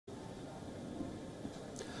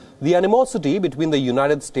The animosity between the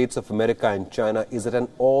United States of America and China is at an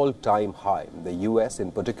all-time high. The US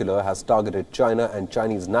in particular has targeted China and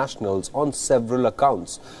Chinese nationals on several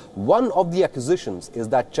accounts. One of the accusations is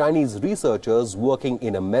that Chinese researchers working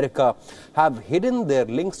in America have hidden their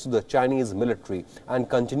links to the Chinese military and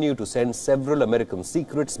continue to send several American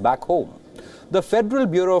secrets back home. The Federal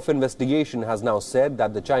Bureau of Investigation has now said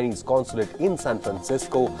that the Chinese Consulate in San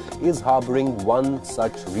Francisco is harboring one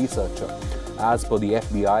such researcher. As per the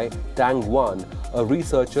FBI, Tang Wan, a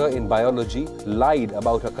researcher in biology, lied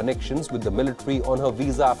about her connections with the military on her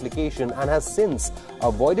visa application and has since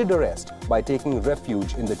avoided arrest by taking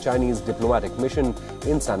refuge in the Chinese diplomatic mission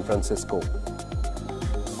in San Francisco.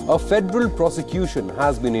 A federal prosecution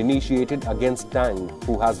has been initiated against Tang,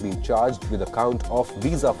 who has been charged with a count of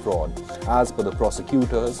visa fraud. As per the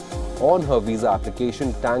prosecutors, on her visa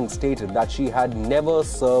application, Tang stated that she had never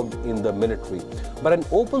served in the military. But an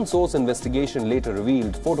open-source investigation later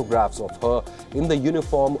revealed photographs of her in the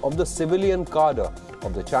uniform of the civilian cadre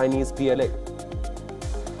of the Chinese PLA.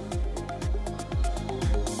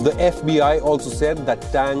 The FBI also said that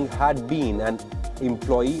Tang had been an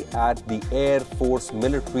employee at the Air Force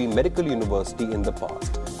Military Medical University in the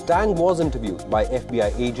past. Tang was interviewed by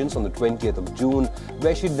FBI agents on the 20th of June,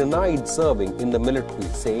 where she denied serving in the military,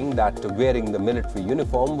 saying that wearing the military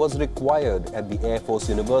uniform was required at the Air Force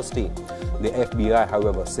University. The FBI,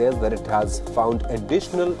 however, says that it has found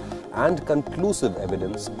additional and conclusive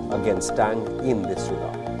evidence against Tang in this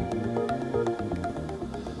regard.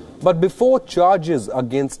 But before charges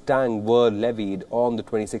against Tang were levied on the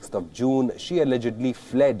 26th of June, she allegedly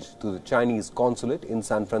fled to the Chinese consulate in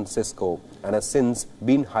San Francisco and has since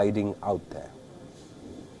been hiding out there.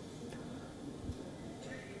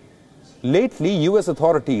 Lately, US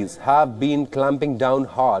authorities have been clamping down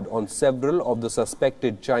hard on several of the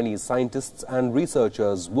suspected Chinese scientists and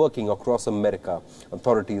researchers working across America.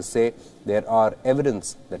 Authorities say there are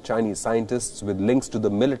evidence that Chinese scientists with links to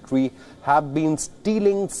the military have been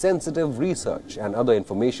stealing sensitive research and other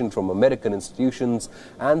information from American institutions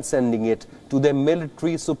and sending it to their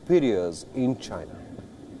military superiors in China.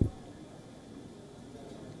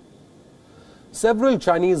 Several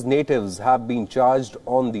Chinese natives have been charged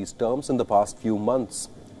on these terms in the past few months.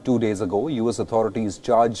 2 days ago, US authorities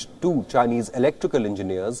charged 2 Chinese electrical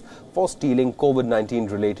engineers for stealing COVID-19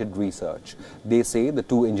 related research. They say the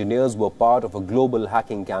 2 engineers were part of a global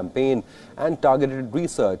hacking campaign and targeted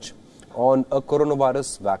research on a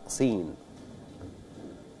coronavirus vaccine.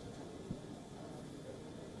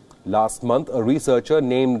 Last month, a researcher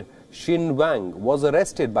named Xin Wang was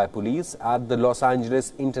arrested by police at the Los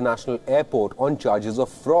Angeles International Airport on charges of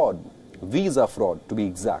fraud, visa fraud to be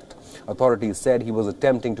exact. Authorities said he was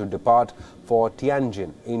attempting to depart for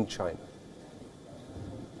Tianjin in China.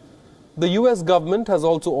 The US government has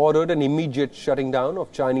also ordered an immediate shutting down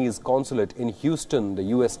of Chinese consulate in Houston. The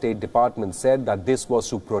US State Department said that this was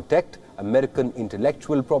to protect American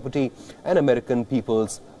intellectual property and American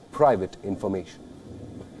people's private information.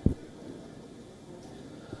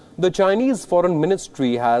 The Chinese Foreign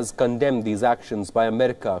Ministry has condemned these actions by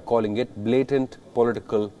America, calling it blatant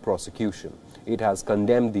political prosecution. It has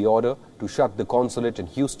condemned the order to shut the consulate in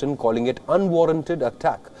Houston, calling it unwarranted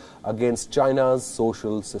attack against China's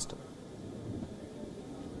social system.